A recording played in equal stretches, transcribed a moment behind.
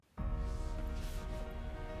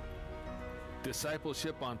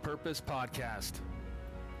Discipleship on Purpose podcast.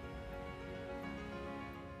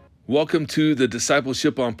 Welcome to the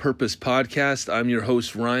Discipleship on Purpose podcast. I'm your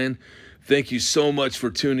host, Ryan. Thank you so much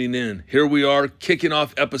for tuning in. Here we are, kicking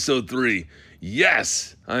off episode 3.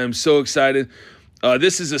 Yes, I am so excited.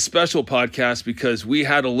 This is a special podcast because we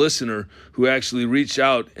had a listener who actually reached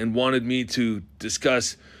out and wanted me to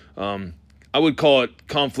discuss, I would call it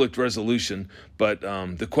conflict resolution, but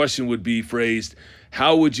the question would be phrased,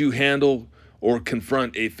 how would you handle or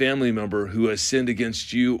confront a family member who has sinned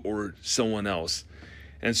against you or someone else?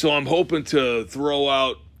 And so I'm hoping to throw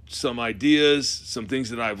out some ideas, some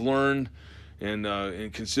things that I've learned,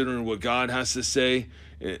 and considering what God has to say,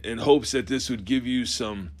 in hopes that this would give you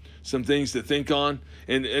some things to think on.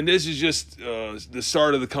 And this is just the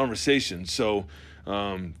start of the conversation. So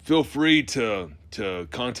feel free to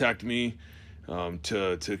contact me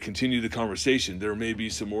to continue the conversation. There may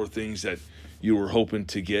be some more things that you were hoping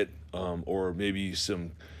to get, or maybe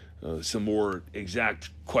some more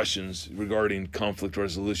exact questions regarding conflict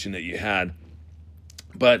resolution that you had.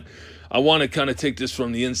 But I want to kind of take this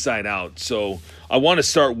from the inside out. So I want to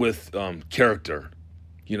start with character.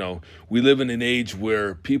 You know, we live in an age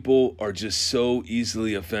where people are just so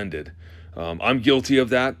easily offended. I'm guilty of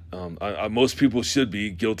that. Most people should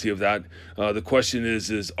be guilty of that. The question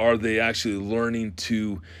is are they actually learning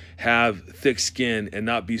to have thick skin and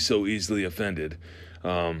not be so easily offended?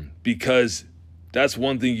 Because that's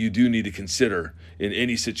one thing you do need to consider in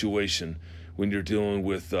any situation when you're dealing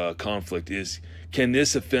with conflict is, can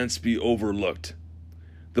this offense be overlooked?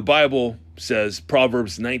 The Bible says,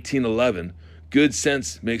 Proverbs 19:11, good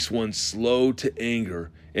sense makes one slow to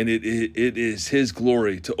anger, and it is his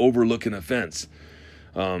glory to overlook an offense.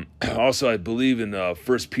 Also, I believe in 1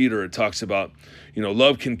 Peter, it talks about,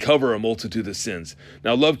 love can cover a multitude of sins.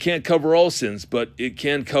 Now, love can't cover all sins, but it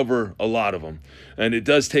can cover a lot of them. And it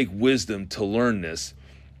does take wisdom to learn this.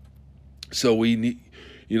 So we need,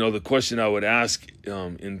 the question I would ask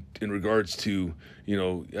in regards to,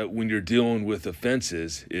 when you're dealing with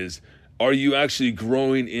offenses is, are you actually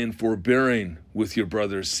growing in forbearing with your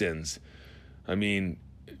brother's sins? I mean,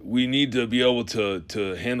 we need to be able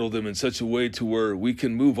to handle them in such a way to where we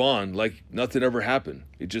can move on like nothing ever happened.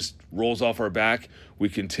 It just rolls off our back. We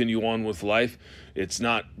continue on with life. It's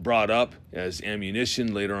not brought up as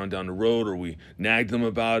ammunition later on down the road, or we nag them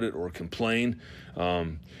about it or complain.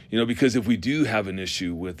 Because if we do have an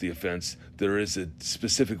issue with the offense, there is a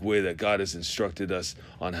specific way that God has instructed us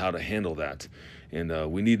on how to handle that.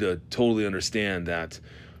 And we need to totally understand that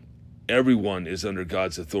everyone is under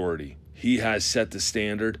God's authority. He has set the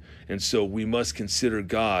standard, and so we must consider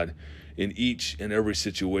God in each and every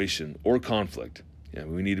situation or conflict.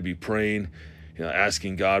 We need to be praying,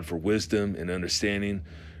 asking God for wisdom and understanding,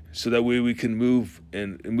 so that way we can move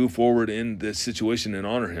forward in this situation and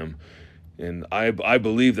honor Him. And I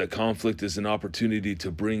believe that conflict is an opportunity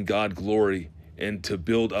to bring God glory and to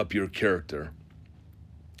build up your character.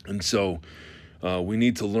 And so we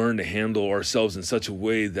need to learn to handle ourselves in such a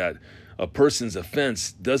way that a person's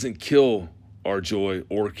offense doesn't kill our joy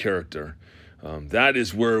or character. That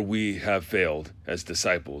is where we have failed as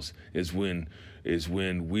disciples, is when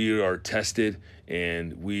we are tested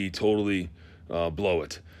and we totally blow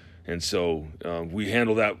it. And so we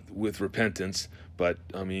handle that with repentance. But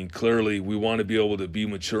clearly we want to be able to be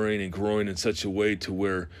maturing and growing in such a way to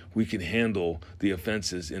where we can handle the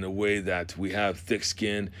offenses in a way that we have thick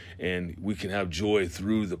skin and we can have joy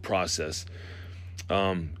through the process.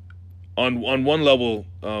 On one level,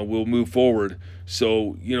 we'll move forward.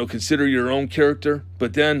 So, consider your own character,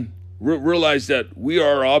 but then realize that we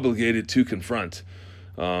are obligated to confront.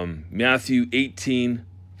 Matthew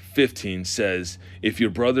 18:15 says, if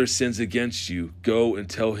your brother sins against you, go and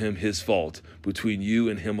tell him his fault between you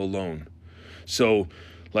and him alone. So,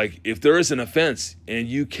 if there is an offense and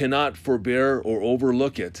you cannot forbear or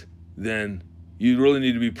overlook it, then you really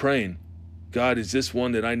need to be praying, God, is this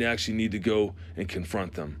one that I actually need to go and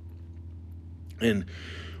confront them? And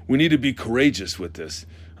we need to be courageous with this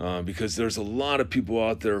because there's a lot of people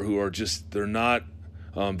out there who are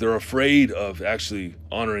they're afraid of actually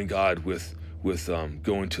honoring God with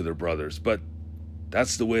going to their brothers. But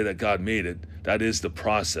that's the way that God made it. That is the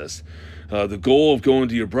process. The goal of going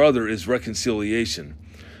to your brother is reconciliation.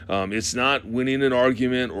 It's not winning an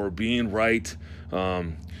argument or being right.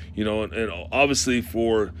 And obviously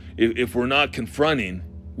if we're not confronting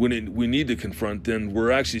when we need to confront, then we're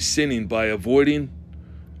actually sinning by avoiding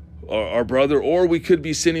our brother, or we could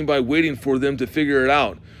be sinning by waiting for them to figure it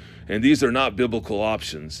out. And these are not biblical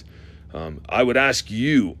options. I would ask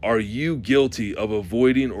you, are you guilty of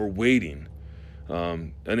avoiding or waiting?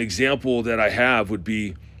 An example that I have would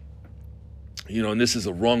be, and this is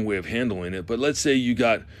a wrong way of handling it, but let's say you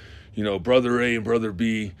got, brother A and brother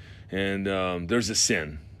B, and there's a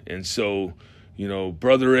sin. And so,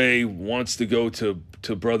 brother A wants to go to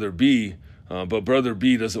brother B, but brother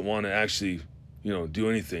B doesn't want to actually, do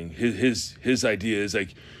anything. His idea is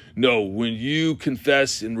like, no, when you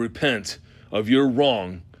confess and repent of your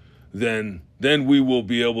wrong, then we will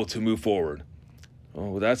be able to move forward.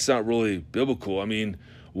 Oh, well, that's not really biblical. I mean,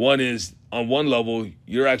 one is, on one level,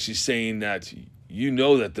 you're actually saying that you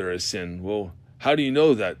know that there is sin. Well, how do you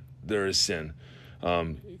know that there is sin?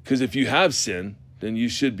 Because if you have sin, then you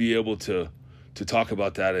should be able to talk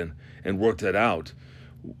about that and work that out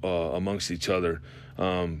amongst each other.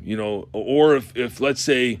 Or if let's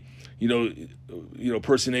say,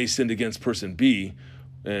 person A sinned against person B,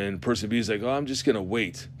 and person B is like, oh, I'm just going to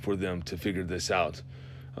wait for them to figure this out.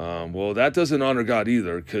 Well, that doesn't honor God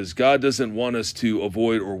either, because God doesn't want us to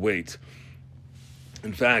avoid or wait.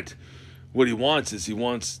 In fact, what he wants,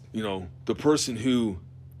 the person who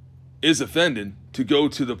is offended to go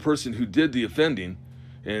to the person who did the offending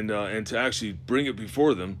and to actually bring it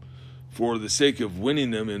before them for the sake of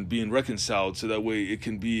winning them and being reconciled, so that way it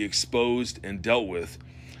can be exposed and dealt with.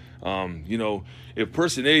 If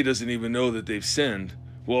person A doesn't even know that they've sinned,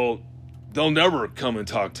 well, they'll never come and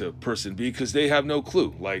talk to person B because they have no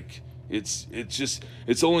clue. Like, it's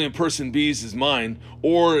only in person B's mind,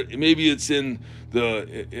 or maybe it's in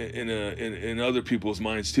other people's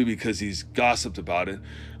minds too, because he's gossiped about it.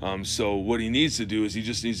 So what he needs to do is he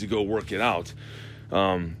just needs to go work it out.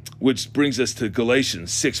 Which brings us to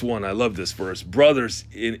Galatians 6:1. I love this verse. Brothers,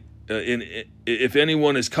 if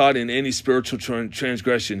anyone is caught in any spiritual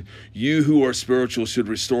transgression, you who are spiritual should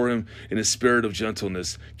restore him in a spirit of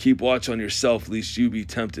gentleness. Keep watch on yourself, lest you be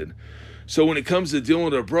tempted. So when it comes to dealing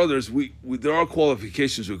with our brothers, there are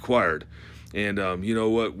qualifications required. And you know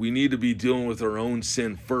what? We need to be dealing with our own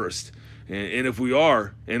sin first. And if we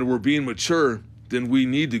are, and we're being mature, then we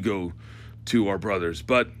need to go to our brothers.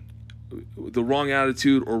 But the wrong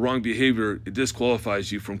attitude or wrong behavior, it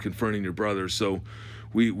disqualifies you from confronting your brothers. So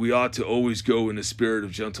we ought to always go in a spirit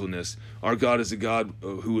of gentleness. Our God is a God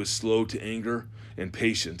who is slow to anger and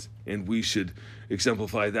patient, and we should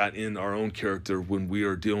exemplify that in our own character when we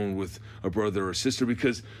are dealing with a brother or sister,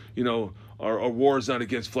 because our war is not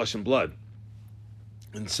against flesh and blood.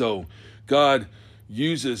 And so God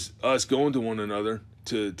uses us going to one another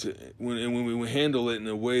when we handle it in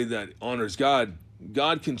a way that honors God.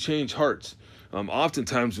 God can change hearts.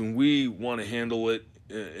 Oftentimes when we want to handle it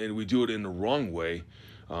and we do it in the wrong way,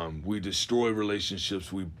 we destroy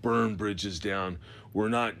relationships, we burn bridges down. We're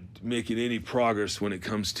not making any progress when it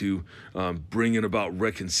comes to bringing about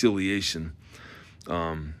reconciliation.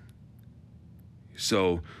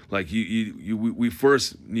 So like we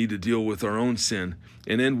first need to deal with our own sin.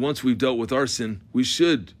 And then once we've dealt with our sin, we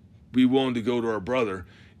should be willing to go to our brother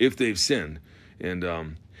if they've sinned. And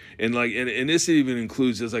this even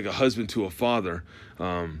includes as like a husband to a father.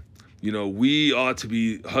 We ought to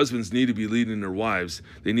be, husbands need to be leading their wives.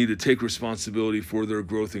 They need to take responsibility for their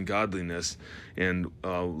growth in godliness. And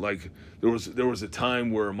there was a time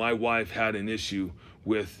where my wife had an issue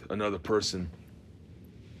with another person,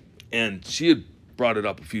 and she had brought it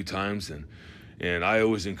up a few times, and I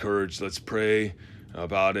always encourage, let's pray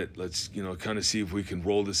about it. Let's kind of see if we can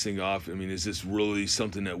roll this thing off. I mean, is this really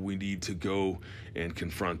something that we need to go and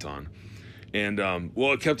confront on? And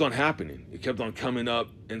it kept on happening. It kept on coming up.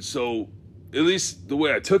 And so at least the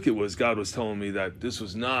way I took it was God was telling me that this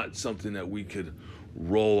was not something that we could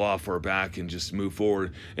roll off our back and just move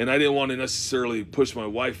forward. And I didn't want to necessarily push my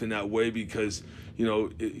wife in that way, because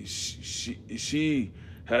she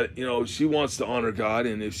had, she wants to honor God,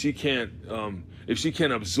 and if she can't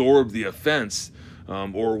absorb the offense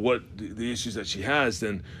or what the issues that she has,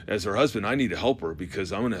 then as her husband, I need to help her,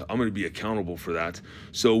 because I'm gonna be accountable for that.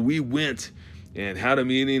 So we went and had a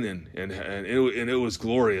meeting, and it was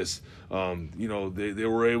glorious. They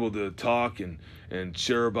were able to talk and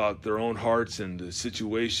share about their own hearts and the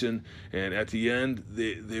situation, and at the end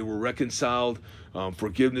they were reconciled.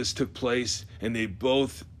 Forgiveness took place, and they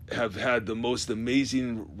both have had the most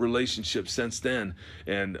amazing relationship since then.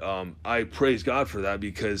 And I praise God for that,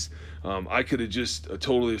 because I could have just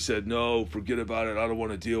totally said, no, forget about it, I don't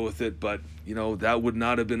want to deal with it. But that would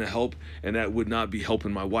not have been a help, and that would not be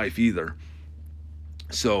helping my wife either.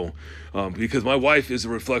 So because my wife is a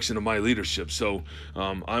reflection of my leadership, so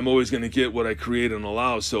I'm always going to get what I create and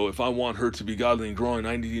allow. So if I want her to be godly and growing,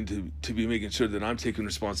 I need to be making sure that I'm taking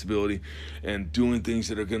responsibility and doing things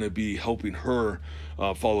that are going to be helping her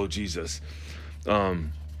follow Jesus.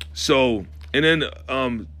 And then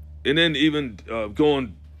even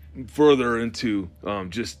going further into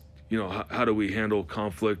just how do we handle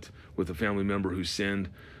conflict with a family member who sinned,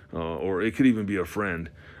 or it could even be a friend.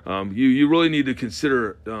 You really need to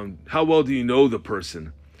consider how well do you know the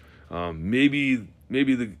person.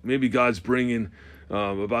 Maybe God's bringing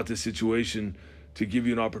about this situation to give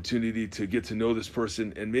you an opportunity to get to know this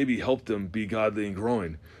person and maybe help them be godly and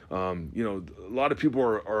growing. A lot of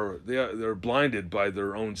people they're blinded by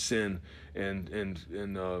their own sin and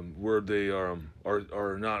where they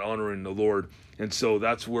are not honoring the Lord, and so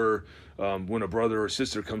that's where when a brother or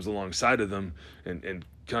sister comes alongside of them and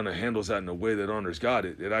kind of handles that in a way that honors God,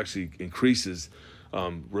 it actually increases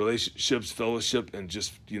relationships, fellowship, and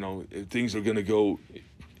just things are going to go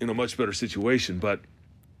in a much better situation. But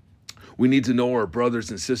we need to know our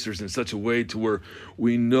brothers and sisters in such a way to where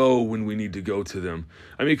we know when we need to go to them.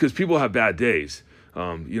 I mean, because people have bad days,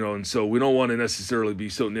 and so we don't want to necessarily be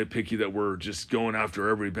so nitpicky that we're just going after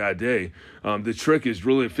every bad day. The trick is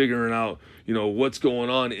really figuring out, what's going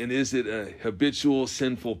on, and is it a habitual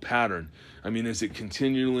sinful pattern? I mean, is it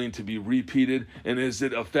continuing to be repeated, and is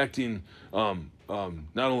it affecting not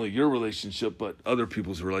only your relationship, but other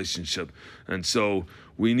people's relationship? And so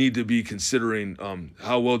we need to be considering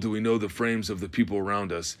how well do we know the frames of the people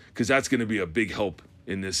around us, because that's going to be a big help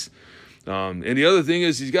in this. And the other thing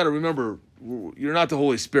is, you got to remember, you're not the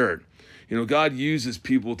Holy Spirit. God uses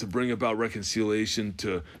people to bring about reconciliation,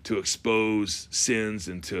 to expose sins,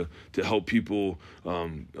 and to help people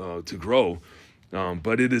to grow.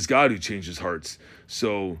 But it is God who changes hearts.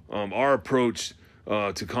 So our approach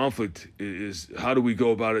to conflict is, how do we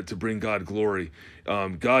go about it to bring God glory?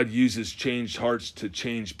 God uses changed hearts to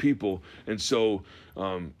change people. And so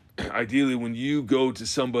ideally, when you go to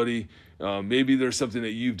somebody, maybe there's something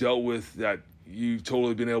that you've dealt with that you've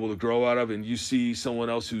totally been able to grow out of, and you see someone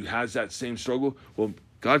else who has that same struggle, well,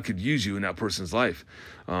 God could use you in that person's life.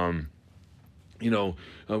 We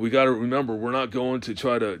got to remember, we're not going to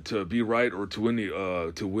try to be right or to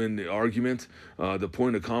win the argument. The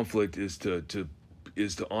point of conflict is to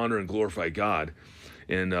honor and glorify God,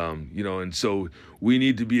 and so we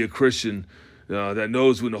need to be a Christian that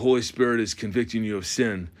knows when the Holy Spirit is convicting you of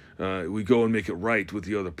sin, we go and make it right with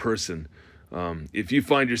the other person. If you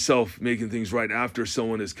find yourself making things right after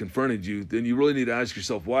someone has confronted you, then you really need to ask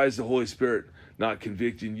yourself, why is the Holy Spirit not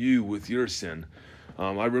convicting you with your sin?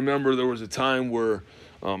 I remember there was a time where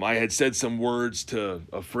I had said some words to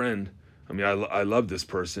a friend. I mean, I love this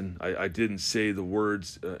person. I didn't say the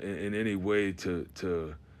words in any way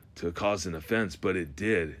to cause an offense, but it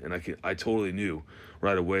did, and I totally knew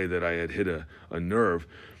right away that I had hit a nerve,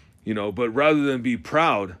 But rather than be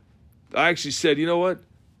proud, I actually said, you know what?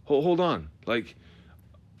 Hold on. Like,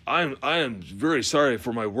 I am very sorry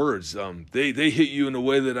for my words. They hit you in a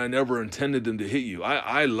way that I never intended them to hit you.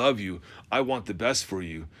 I love you. I want the best for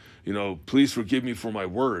you. Please forgive me for my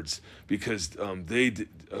words, because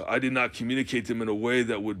I did not communicate them in a way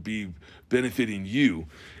that would be benefiting you.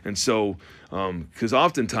 And so, because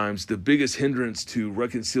oftentimes the biggest hindrance to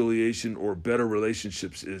reconciliation or better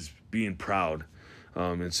relationships is being proud.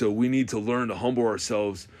 And so we need to learn to humble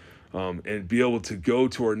ourselves and be able to go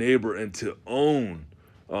to our neighbor and to own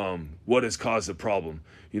what has caused the problem.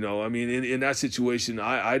 I mean, in that situation,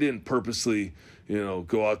 I didn't purposely,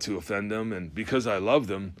 go out to offend them. And because I love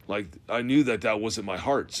them, like, I knew that wasn't my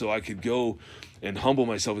heart. So I could go and humble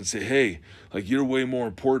myself and say, hey, like, you're way more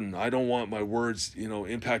important. I don't want my words,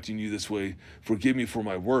 impacting you this way. Forgive me for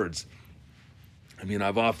my words. I mean,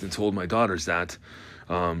 I've often told my daughters that.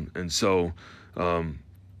 And so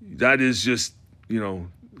that is just,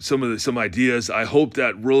 some ideas. I hope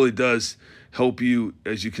that really does help you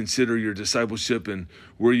as you consider your discipleship and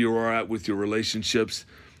where you are at with your relationships.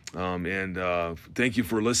 And thank you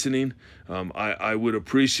for listening. I would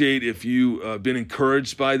appreciate if you been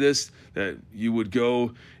encouraged by this, that you would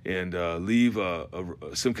go and leave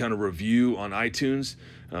some kind of review on iTunes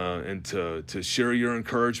and to share your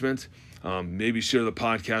encouragement. Maybe share the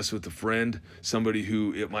podcast with a friend, somebody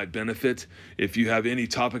who it might benefit. If you have any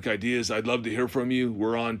topic ideas, I'd love to hear from you.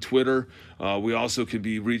 We're on Twitter. We also can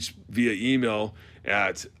be reached via email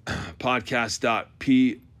at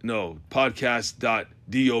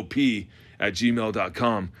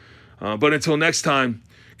podcast.dop@gmail.com. But until next time,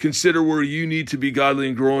 consider where you need to be godly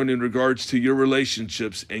and growing in regards to your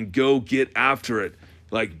relationships, and go get after it.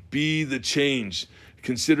 Like, be the change.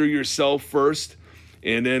 Consider yourself first.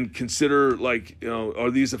 And then consider, are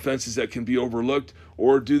these offenses that can be overlooked,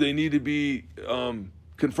 or do they need to be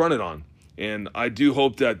confronted on? And I do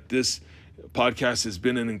hope that this podcast has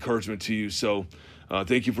been an encouragement to you. So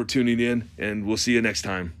thank you for tuning in, and we'll see you next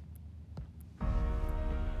time.